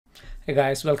Hey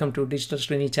guys, welcome to Digital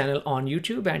Srini channel on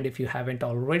YouTube, and if you haven't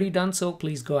already done so,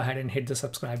 please go ahead and hit the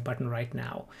subscribe button right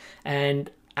now.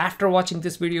 And after watching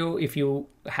this video, if you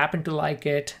happen to like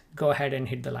it, go ahead and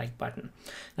hit the like button.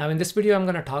 Now in this video, I'm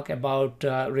going to talk about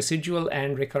residual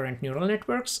and recurrent neural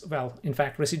networks. Well, in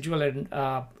fact, residual and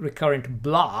recurrent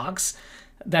blocks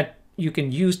that you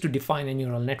can use to define a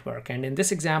neural network. And in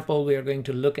this example, we are going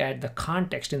to look at the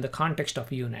context in the context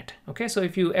of unit. Okay, so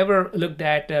if you ever looked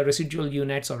at residual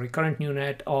units or recurrent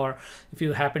unit, or if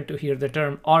you happen to hear the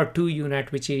term R2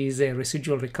 unit, which is a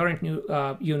residual recurrent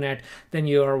unit, then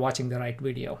you are watching the right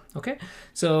video. Okay,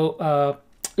 so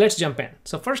let's jump in.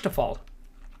 So first of all,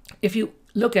 if you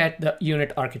look at the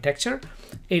unit architecture,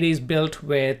 it is built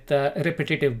with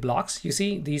repetitive blocks. You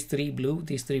see these three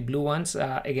blue ones.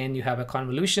 Again, you have a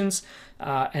convolutions,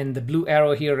 and the blue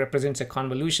arrow here represents a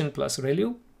convolution plus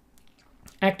ReLU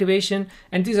activation,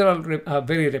 and these are all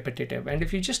very repetitive. And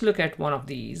if you just look at one of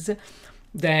these,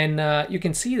 then you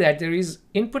can see that there is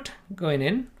input going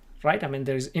in, right? I mean,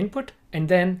 there is input and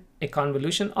then a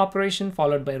convolution operation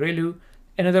followed by ReLU,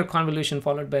 another convolution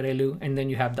followed by ReLU, and then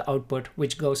you have the output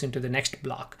which goes into the next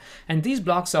block. And these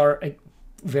blocks are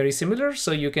very similar,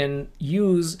 so you can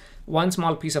use one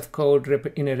small piece of code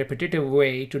in a repetitive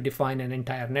way to define an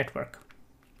entire network.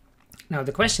 Now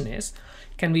the question is,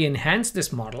 can we enhance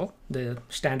this model, the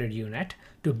standard unit,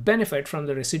 to benefit from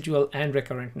the residual and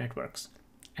recurrent networks?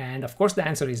 And of course the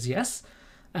answer is yes,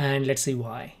 and let's see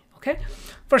why. Okay,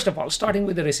 first of all, starting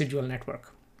with the residual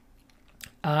network.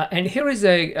 And here is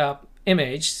a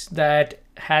image that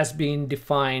has been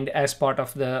defined as part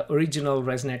of the original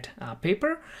ResNet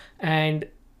paper. And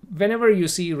whenever you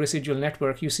see residual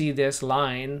network, you see this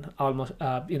line almost,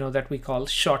 that we call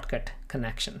shortcut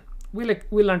connection.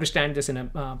 We'll understand this in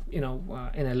a,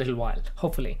 in a little while,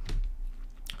 hopefully.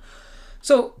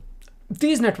 So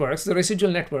these networks, the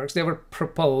residual networks, they were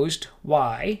proposed.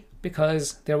 Why?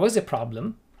 Because there was a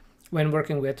problem when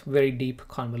working with very deep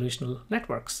convolutional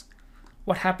networks.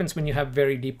 What happens when you have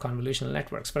very deep convolutional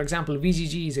networks? For example,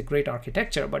 VGG is a great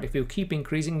architecture, but if you keep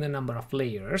increasing the number of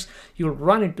layers, you'll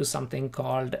run into something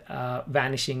called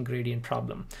vanishing gradient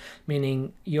problem,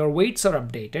 meaning your weights are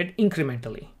updated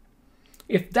incrementally.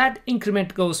 If that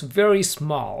increment goes very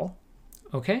small,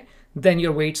 okay, then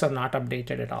your weights are not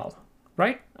updated at all,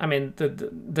 right? I mean,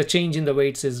 the change in the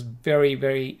weights is very,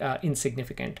 very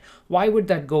insignificant. Why would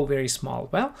that go very small?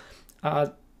 Well,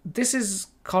 this is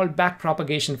called back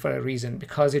propagation for a reason,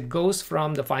 because it goes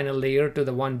from the final layer to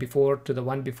the one before, to the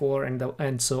one before,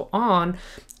 and so on.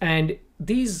 And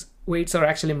these weights are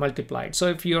actually multiplied. So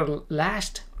if your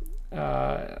last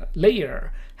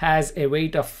layer has a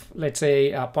weight of, let's say,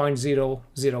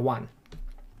 0.001,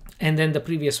 and then the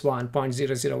previous one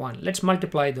 0.001, let's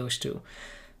multiply those two.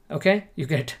 Okay, you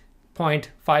get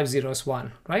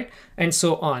 0.501, right? And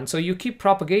so on. So you keep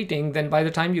propagating, then by the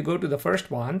time you go to the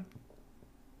first one,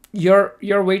 your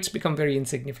weights become very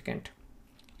insignificant.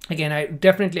 Again, I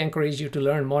definitely encourage you to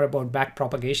learn more about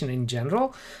backpropagation in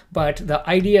general, but the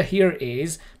idea here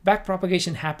is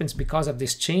backpropagation happens because of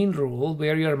this chain rule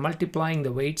where you're multiplying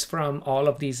the weights from all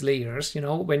of these layers,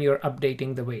 when you're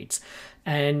updating the weights.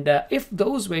 And if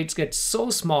those weights get so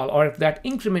small, or if that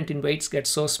increment in weights gets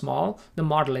so small, the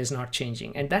model is not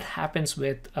changing. And that happens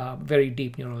with very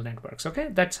deep neural networks. Okay,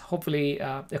 that's hopefully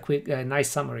a quick, nice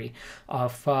summary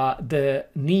of the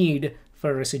need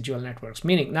for residual networks,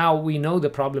 meaning now we know the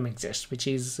problem exists, which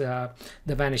is the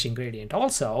vanishing gradient.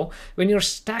 Also, when you're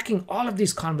stacking all of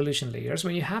these convolution layers,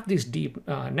 when you have these deep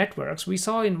networks, we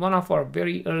saw in one of our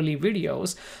very early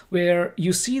videos where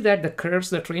you see that the curves,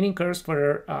 the training curves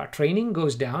for training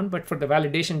goes down, but for the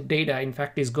validation data, in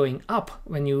fact, is going up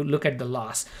when you look at the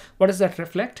loss. What does that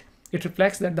reflect? It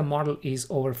reflects that the model is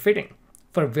overfitting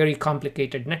for very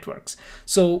complicated networks.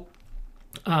 So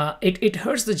it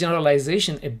hurts the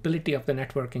generalization ability of the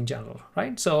network in general,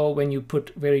 right? So when you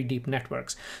put very deep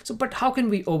networks. So, but how can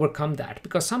we overcome that?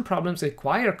 Because some problems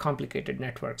require complicated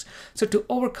networks. So to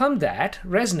overcome that,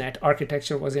 ResNet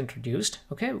architecture was introduced,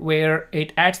 okay, where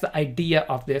it adds the idea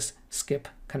of this skip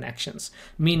connections,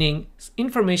 meaning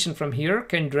information from here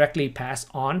can directly pass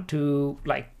on to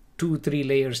like 2-3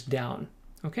 layers down.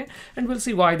 Okay, and we'll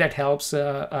see why that helps,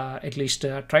 at least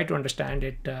try to understand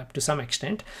it to some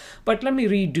extent. But let me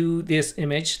redo this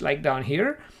image like down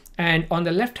here. And on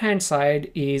the left-hand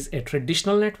side is a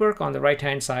traditional network. On the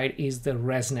right-hand side is the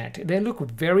ResNet. They look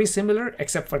very similar,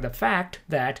 except for the fact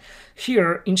that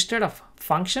here, instead of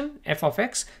function f of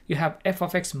x, you have f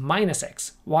of x minus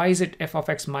x. Why is it f of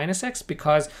x minus x?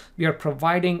 Because we are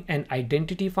providing an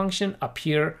identity function up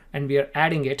here and we are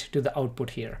adding it to the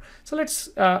output here. So let's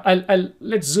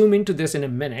let's zoom into this in a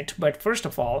minute. But first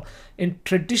of all, in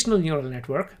traditional neural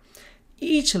network,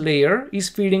 each layer is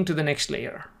feeding to the next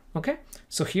layer. Okay,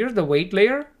 so here the weight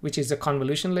layer, which is the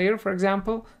convolution layer, for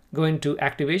example, go into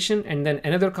activation, and then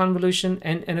another convolution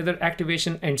and another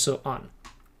activation, and so on.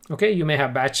 Okay, you may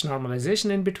have batch normalization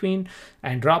in between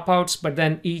and dropouts, but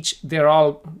then they're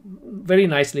all very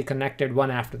nicely connected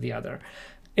one after the other.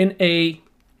 In a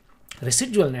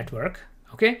residual network,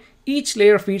 okay, each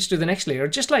layer feeds to the next layer,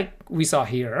 just like we saw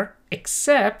here,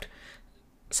 except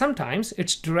sometimes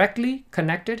it's directly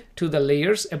connected to the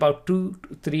layers about 2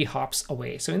 to 3 hops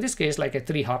away. So in this case, like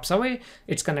 3 hops away,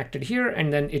 it's connected here,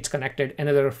 and then it's connected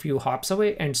another few hops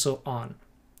away, and so on.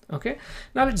 Okay,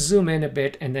 now let's zoom in a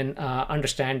bit and then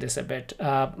understand this a bit.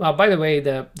 By the way,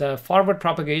 the forward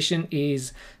propagation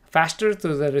is faster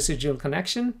through the residual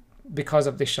connection because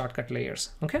of the shortcut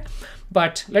layers. Okay,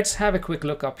 but let's have a quick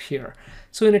look up here.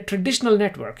 So in a traditional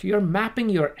network, you're mapping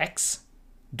your X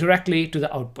directly to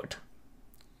the output.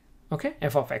 Okay,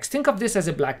 f of x. Think of this as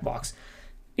a black box.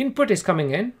 Input is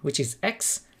coming in, which is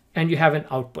x, and you have an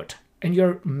output. And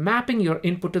you're mapping your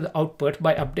input to the output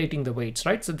by updating the weights,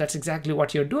 right? So that's exactly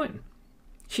what you're doing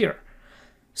here.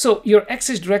 So your x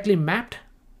is directly mapped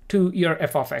to your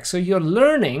f of x. So you're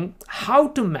learning how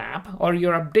to map, or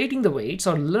you're updating the weights,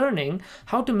 or learning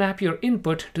how to map your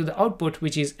input to the output,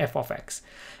 which is f of x.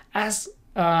 As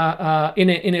in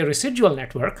a residual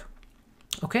network,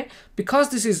 okay, because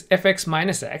this is fx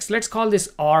minus x, let's call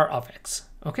this r of x.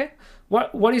 Okay,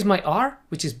 what is my r?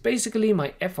 Which is basically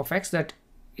my f of x, that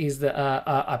is the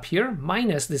up here,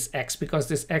 minus this x, because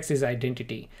this x is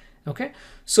identity. Okay,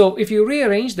 so if you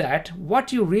rearrange that,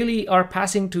 what you really are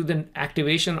passing to the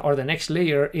activation or the next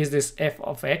layer is this f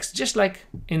of x, just like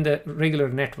in the regular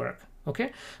network.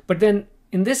 Okay, but then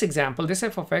in this example, this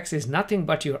f of x is nothing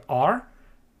but your r,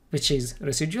 which is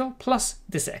residual, plus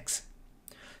this x.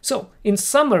 So in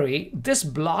summary, this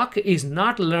block is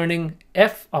not learning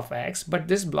f of x, but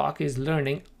this block is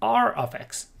learning r of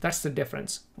x. That's the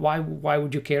difference. Why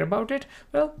would you care about it?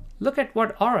 Well, look at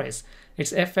what r is.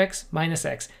 It's fx minus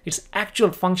x. It's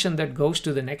actual function that goes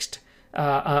to the next,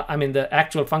 the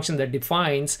actual function that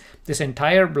defines this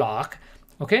entire block,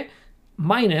 okay?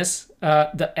 Minus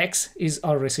the x is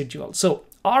our residual. So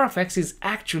r of x is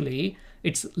actually,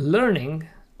 it's learning,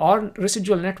 our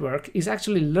residual network is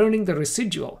actually learning the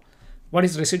residual. What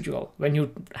is residual? When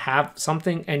you have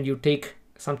something and you take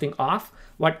something off,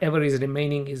 whatever is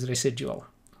remaining is residual,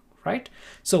 right?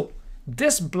 So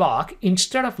this block,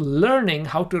 instead of learning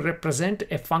how to represent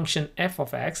a function f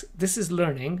of x, this is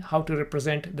learning how to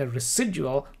represent the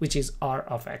residual, which is r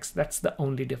of x. That's the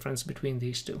only difference between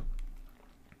these two.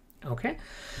 Okay,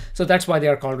 so that's why they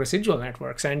are called residual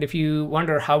networks. And if you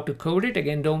wonder how to code it,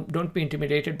 again, don't be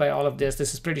intimidated by all of this.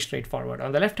 This is pretty straightforward.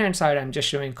 On the left hand side, I'm just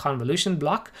showing convolution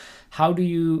block. How do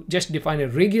you just define a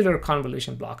regular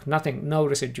convolution block? Nothing, no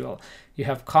residual. You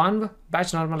have conv,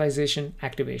 batch normalization,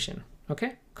 activation.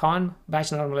 Okay, conv, batch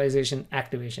normalization,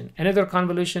 activation. Another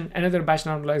convolution, another batch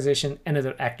normalization,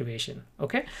 another activation.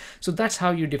 Okay, so that's how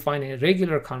you define a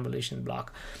regular convolution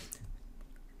block.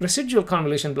 Residual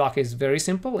convolution block is very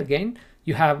simple. Again,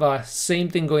 you have same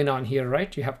thing going on here,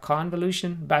 right? You have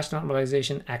convolution, batch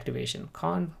normalization, activation.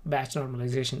 Conv, batch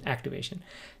normalization, activation.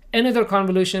 Another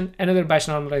convolution, another batch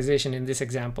normalization in this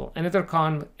example. Another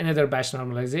conv, another batch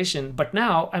normalization. But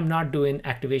now I'm not doing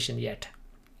activation yet.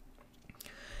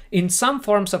 In some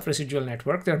forms of residual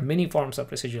network, there are many forms of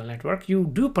residual network, you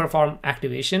do perform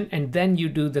activation and then you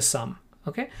do the sum.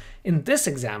 Okay. In this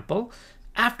example,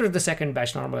 after the second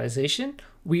batch normalization,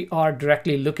 we are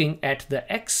directly looking at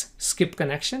the X skip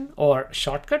connection or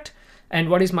shortcut. And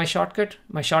what is my shortcut?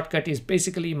 My shortcut is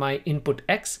basically my input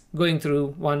X going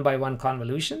through one by one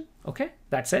convolution. Okay,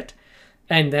 that's it.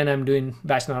 And then I'm doing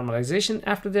batch normalization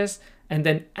after this and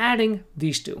then adding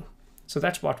these two. So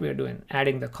that's what we're doing,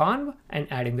 adding the conv and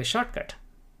adding the shortcut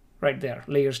right there,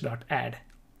 layers.add.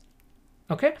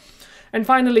 Okay, and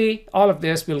finally, all of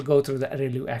this will go through the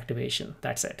ReLU activation.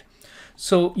 That's it.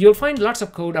 So you'll find lots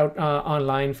of code out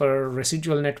online for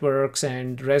residual networks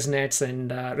and ResNets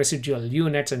and residual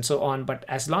units and so on. But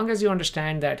as long as you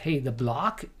understand that, hey, the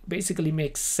block basically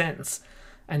makes sense,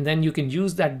 and then you can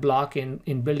use that block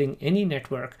in building any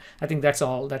network, I think that's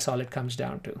all it comes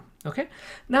down to. Okay,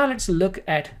 now let's look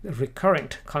at the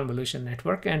recurrent convolution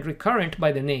network. And recurrent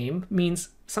by the name means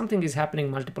something is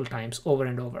happening multiple times over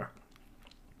and over.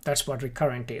 That's what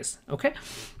recurrent is. Okay,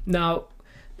 now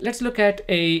let's look at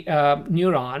a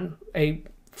neuron, a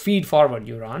feed forward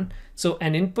neuron. So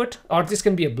an input, or this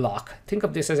can be a block. Think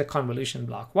of this as a convolution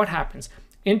block. What happens?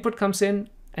 Input comes in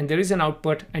and there is an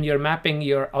output and you're mapping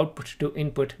your output to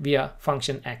input via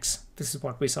function X. This is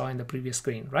what we saw in the previous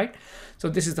screen, right? So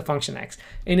this is the function x.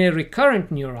 In a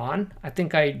recurrent neuron, I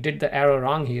think I did the arrow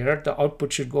wrong here. The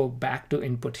output should go back to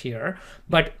input here,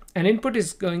 but an input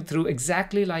is going through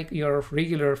exactly like your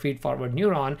regular feed-forward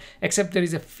neuron, except there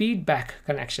is a feedback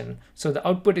connection. So the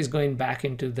output is going back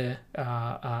into the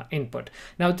input.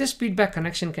 Now this feedback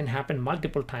connection can happen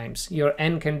multiple times. Your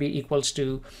n can be equals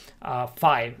to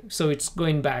 5. So it's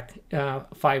going back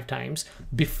 5 times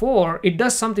before it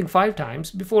does something 5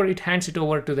 times before it hands it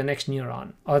over to the next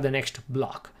neuron or the next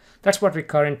block. That's what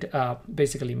recurrent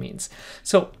basically means.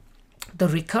 So the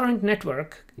recurrent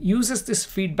network uses this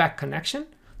feedback connection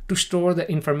to store the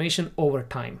information over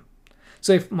time.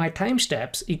 So if my time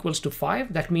steps equals to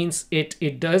 5, that means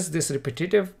it does this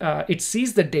repetitive, it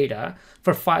sees the data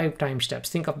for 5 time steps.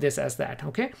 Think of this as that,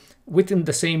 okay? Within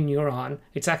the same neuron,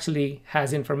 it actually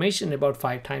has information about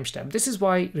 5 time steps. This is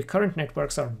why recurrent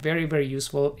networks are very, very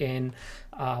useful in,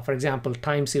 for example,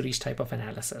 time series type of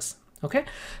analysis, okay?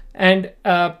 And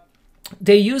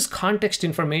they use context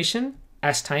information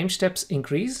as time steps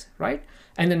increase, right?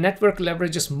 And the network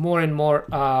leverages more and more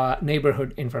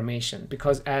neighborhood information,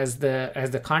 because as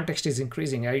the context is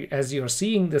increasing, as you're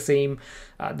seeing the same,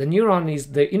 the neuron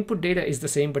is, the input data is the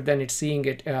same, but then it's seeing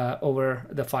it over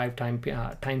the 5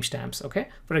 timestamps. Okay,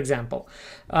 for example.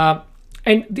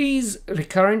 And these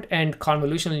recurrent and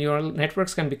convolutional neural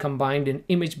networks can be combined in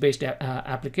image-based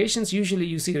applications. Usually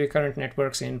you see recurrent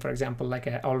networks in, for example, like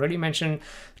I already mentioned,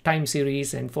 time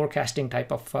series and forecasting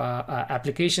type of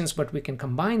applications, but we can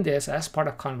combine this as part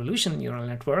of convolutional neural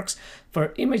networks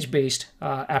for image-based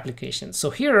applications. So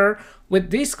here,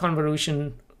 with these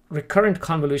recurrent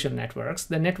convolution networks,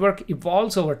 the network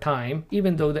evolves over time,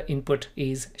 even though the input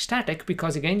is static,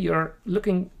 because again, you're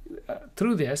looking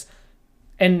through this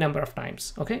n number of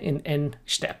times, okay, in n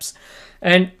steps.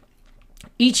 And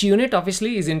each unit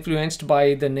obviously is influenced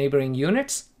by the neighboring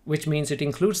units, which means it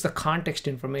includes the context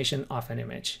information of an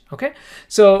image, okay?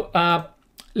 So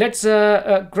let's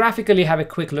graphically have a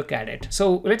quick look at it.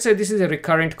 So let's say this is a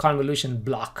recurrent convolution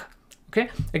block. Okay,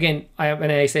 again,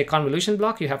 when I say convolution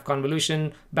block, you have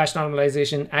convolution, batch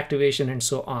normalization, activation, and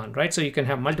so on, right? So you can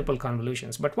have multiple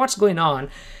convolutions. But what's going on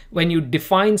when you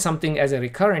define something as a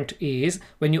recurrent is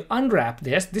when you unwrap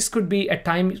this could be at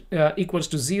time equals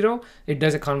to 0, it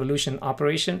does a convolution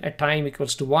operation. At time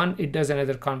equals to 1, it does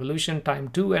another convolution. Time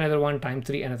 2, another one. Time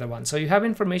 3, another one. So you have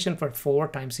information for 4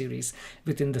 time series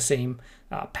within the same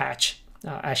patch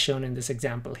as shown in this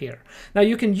example here. Now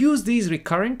you can use these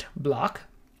recurrent block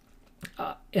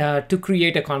to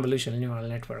create a convolutional neural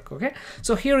network. Okay,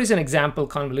 so here is an example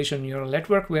convolutional neural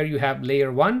network where you have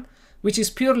layer 1, which is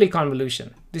purely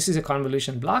convolution. This is a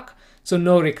convolution block, so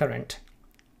no recurrent.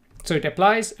 So it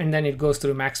applies and then it goes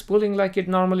through max pooling like it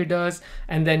normally does,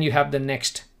 and then you have the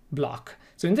next block.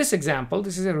 So in this example,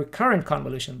 this is a recurrent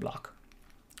convolution block,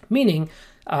 meaning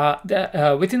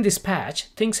within this patch,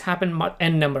 things happen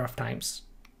n number of times.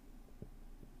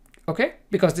 Okay,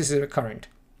 because this is recurrent.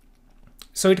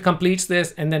 So it completes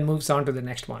this and then moves on to the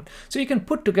next one. So you can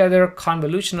put together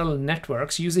convolutional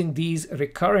networks using these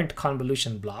recurrent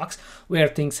convolution blocks where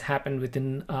things happen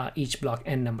within each block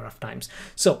n number of times.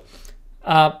 So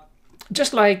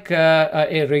just like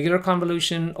a regular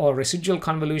convolution or residual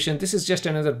convolution, this is just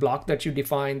another block that you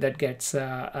define that gets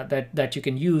that you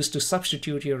can use to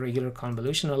substitute your regular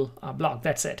convolutional block.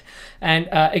 That's it. And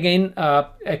again,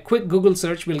 a quick Google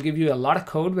search will give you a lot of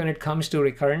code when it comes to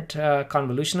recurrent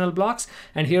convolutional blocks.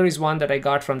 And here is one that I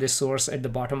got from this source at the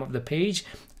bottom of the page.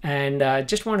 And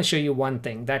just want to show you one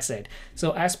thing. That's it.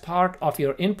 So as part of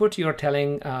your input,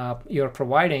 you're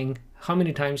providing how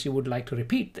many times you would like to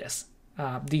repeat this.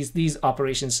 These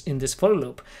operations in this for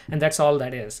loop, and that's all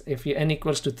that is. If you n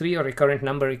equals to 3 or recurrent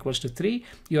number equals to 3,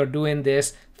 you're doing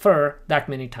this for that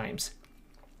many times.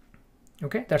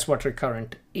 Okay, that's what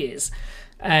recurrent is.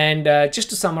 And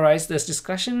just to summarize this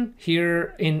discussion,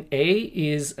 here in A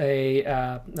is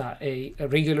a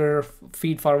regular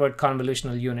feed-forward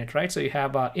convolutional unit, right? So you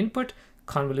have input,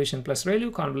 convolution plus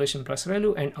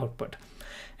ReLU, and output.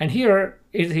 And here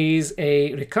it is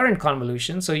a recurrent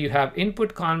convolution. So you have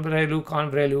input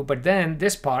conv-ReLU, but then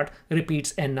this part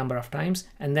repeats n number of times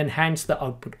and then hands the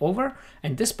output over.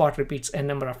 And this part repeats n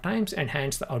number of times and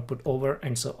hands the output over,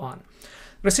 and so on.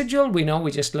 Residual, we know,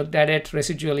 we just looked at it.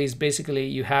 Residual is basically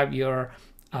you have your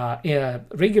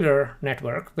regular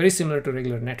network, very similar to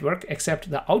regular network, except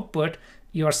the output,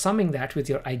 you are summing that with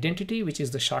your identity, which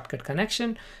is the shortcut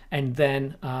connection, and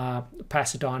then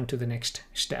pass it on to the next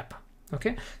step.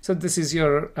 Okay, so this is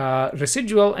your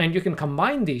residual, and you can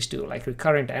combine these two, like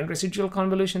recurrent and residual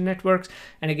convolution networks.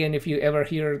 And again, if you ever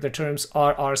hear the terms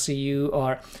RRCU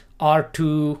or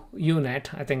R2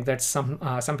 unit, I think that's some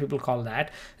people call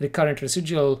that recurrent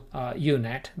residual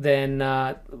unit, then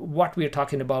what we're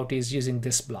talking about is using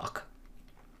this block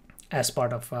as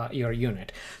part of your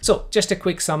unit. So just a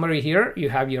quick summary here. You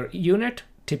have your unit.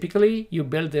 Typically, you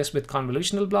build this with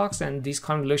convolutional blocks, and these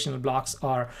convolutional blocks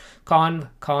are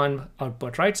conv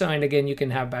output, right? So, and again, you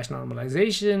can have batch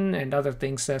normalization and other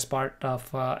things as part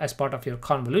of your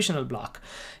convolutional block.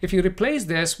 If you replace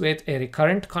this with a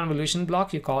recurrent convolution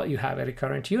block, you have a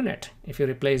recurrent unit. If you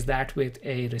replace that with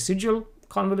a residual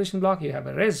convolution block, you have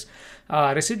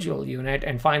a residual unit.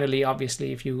 And finally,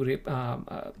 obviously, if you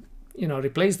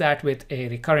replace that with a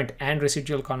recurrent and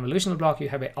residual convolutional block, you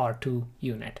have a R2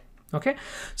 unit. Okay,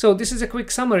 so this is a quick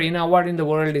summary. Now, what in the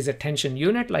world is a tension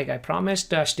unit? Like I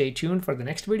promised, stay tuned for the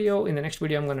next video. In the next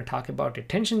video, I'm going to talk about a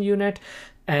tension unit.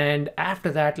 And after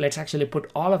that, let's actually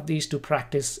put all of these to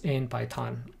practice in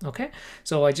Python. Okay,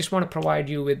 so I just want to provide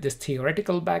you with this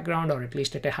theoretical background, or at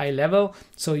least at a high level,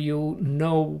 so you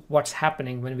know what's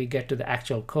happening when we get to the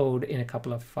actual code in a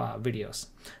couple of videos.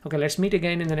 Okay, let's meet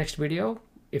again in the next video.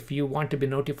 If you want to be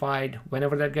notified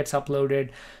whenever that gets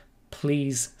uploaded,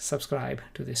 please subscribe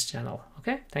to this channel.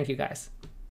 Okay, thank you guys.